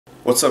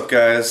What's up,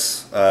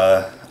 guys?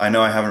 I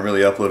know I haven't really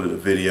uploaded a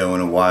video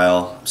in a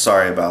while.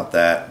 Sorry about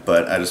that,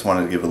 but I just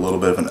wanted to give a little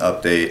bit of an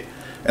update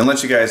and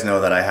let you guys know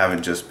that I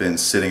haven't just been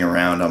sitting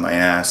around on my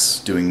ass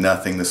doing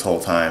nothing this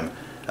whole time.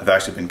 I've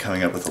actually been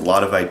coming up with a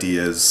lot of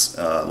ideas,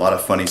 a lot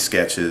of funny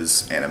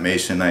sketches,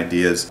 animation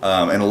ideas,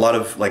 and a lot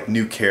of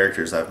new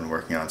characters I've been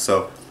working on.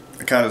 So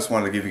I kind of just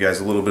wanted to give you guys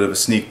a little bit of a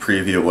sneak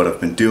preview of what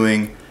I've been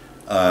doing.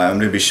 I'm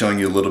going to be showing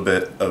you a little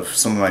bit of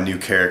some of my new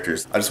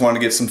characters. I just wanted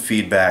to get some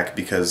feedback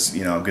because,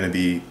 I'm going to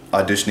be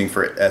auditioning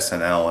for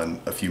SNL in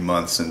a few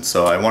months, and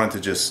so I wanted to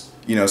just,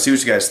 see what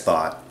you guys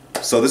thought.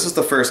 So this is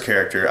the first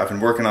character. I've been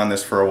working on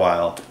this for a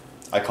while.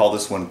 I call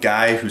this one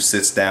Guy Who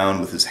Sits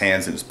Down with His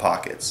Hands in His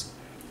Pockets.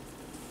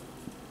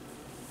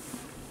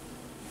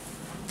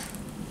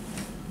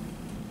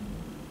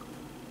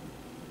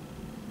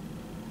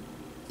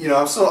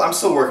 I'm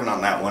still working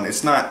on that one.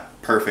 It's not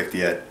perfect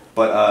yet.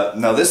 But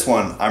now this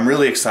one, I'm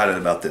really excited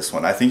about this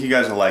one. I think you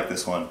guys will like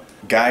this one.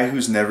 Guy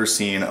who's never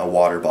seen a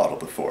water bottle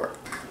before.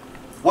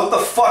 What the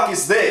fuck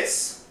is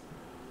this?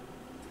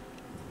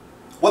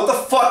 What the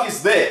fuck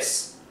is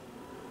this?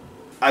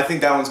 I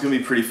think that one's gonna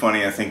be pretty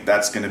funny. I think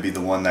that's gonna be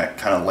the one that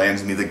kind of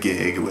lands me the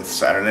gig with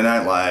Saturday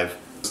Night Live.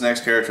 This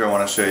next character I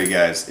want to show you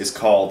guys is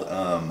called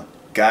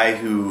Guy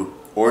Who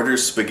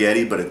Orders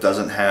Spaghetti but it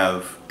doesn't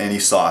have any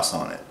sauce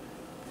on it.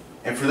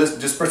 And for this,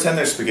 just pretend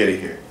there's spaghetti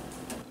here.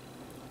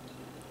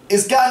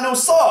 It's got no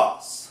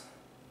sauce.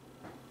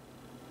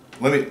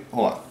 Hold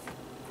on.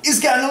 It's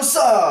got no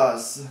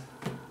sauce.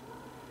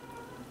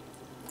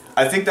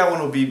 I think that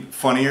one would be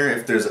funnier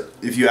if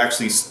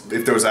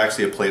there was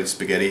actually a plate of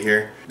spaghetti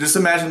here. Just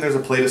imagine there's a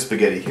plate of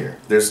spaghetti here.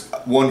 There's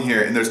one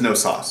here and there's no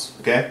sauce,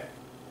 okay?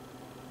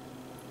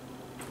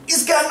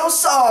 It's got no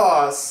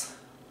sauce.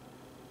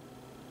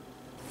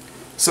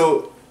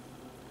 So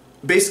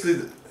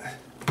basically,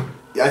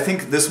 I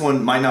think this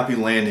one might not be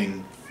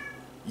landing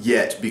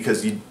yet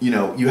because you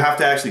have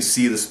to actually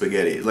see the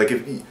spaghetti.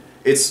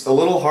 It's a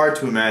little hard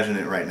to imagine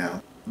it right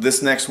now.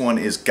 This next one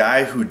is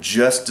Guy Who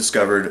Just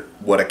Discovered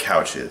What a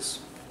Couch Is.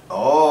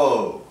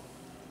 Oh.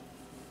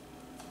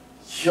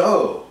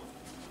 Yo.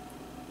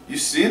 You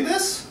seeing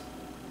this?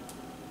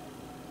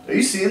 Are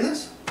you seeing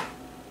this?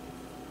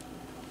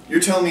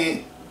 You're telling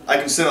me I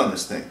can sit on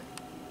this thing.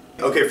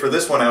 Okay, for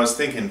this one I was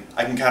thinking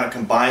I can kind of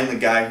combine the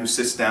guy who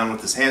sits down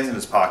with his hands in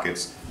his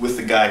pockets with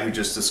the guy who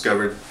just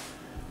discovered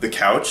the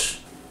couch.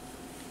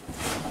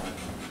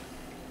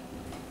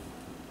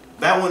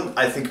 That one,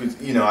 I think,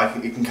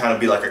 it can kind of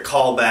be like a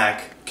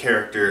callback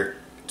character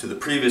to the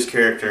previous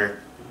character.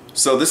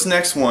 So this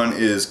next one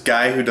is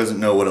Guy Who Doesn't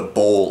Know What a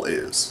Bowl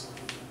Is.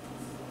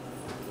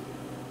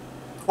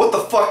 What the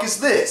fuck is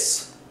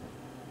this?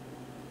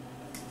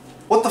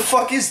 What the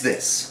fuck is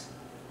this?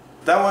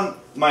 That one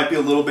might be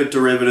a little bit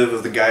derivative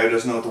of the Guy Who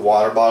Doesn't Know What the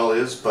Water Bottle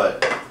Is,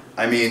 but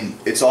I mean,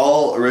 it's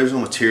all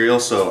original material,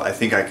 so I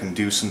think I can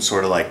do some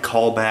sort of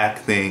callback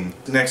thing.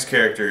 The next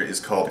character is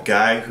called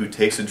Guy Who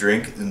Takes a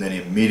Drink and then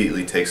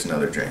immediately takes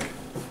another drink.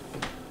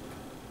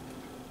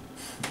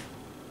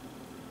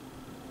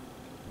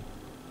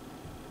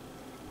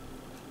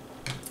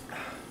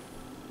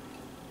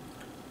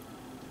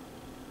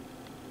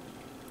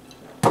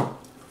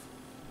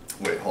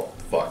 Wait,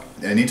 fuck.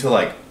 I need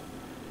to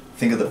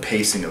think of the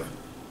pacing of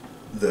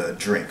the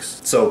drinks.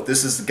 So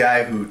this is the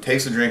guy who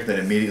takes a drink then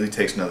immediately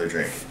takes another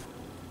drink.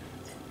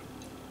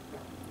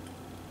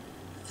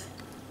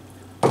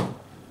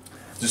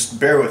 Just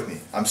bear with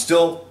me. I'm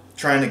still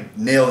trying to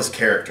nail this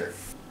character.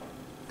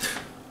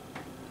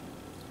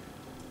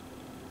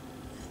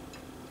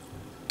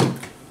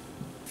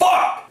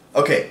 Fuck!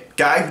 Okay,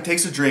 guy who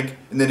takes a drink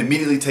and then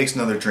immediately takes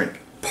another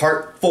drink.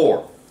 Part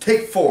 4.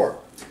 Take 4.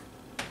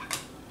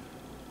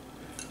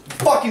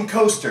 Fucking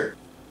coaster.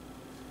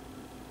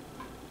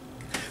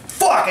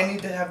 Fuck, I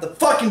need to have the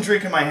fucking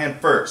drink in my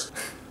hand first.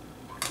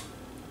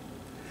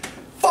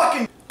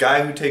 Fucking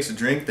guy who takes a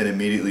drink, then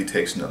immediately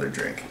takes another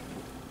drink.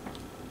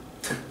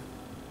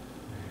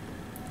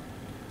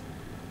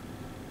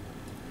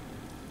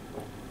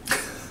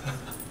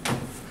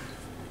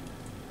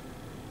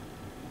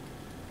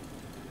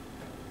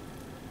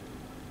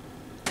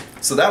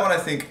 So that one I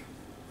think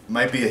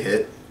might be a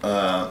hit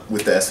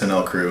with the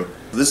SNL crew.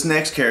 This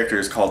next character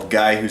is called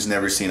Guy Who's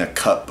Never Seen a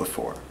Cup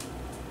Before.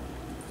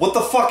 What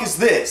the fuck is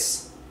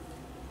this?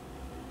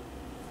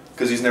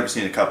 Because he's never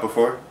seen a cup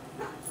before.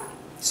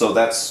 So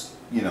that's,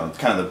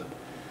 kind of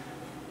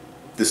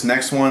This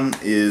next one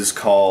is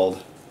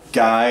called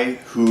Guy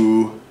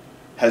Who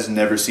Has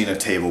Never Seen a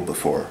Table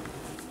Before.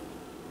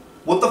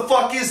 What the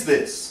fuck is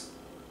this?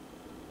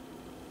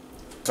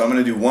 So I'm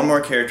going to do one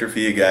more character for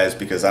you guys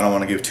because I don't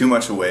want to give too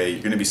much away.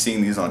 You're going to be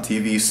seeing these on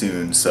TV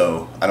soon,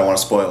 so I don't want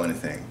to spoil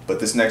anything. But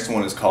this next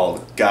one is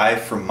called Guy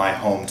From My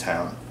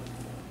Hometown.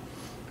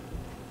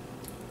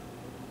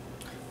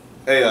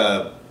 Hey,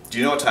 do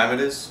you know what time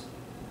it is?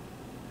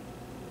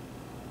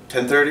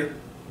 10:30?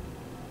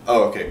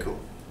 Oh, okay, cool.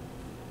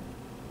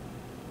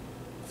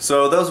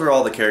 So those are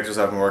all the characters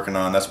I've been working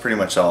on. That's pretty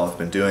much all I've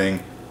been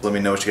doing. Let me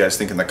know what you guys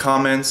think in the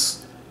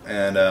comments,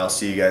 and I'll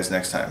see you guys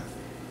next time.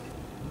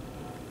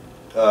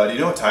 Do you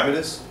know what time it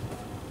is?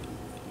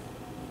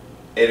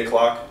 8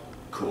 o'clock?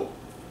 Cool.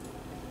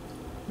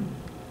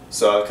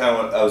 So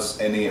I was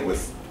ending it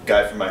with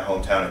guy from my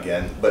hometown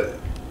again, but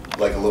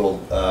like a little,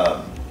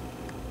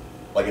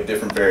 like a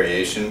different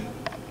variation.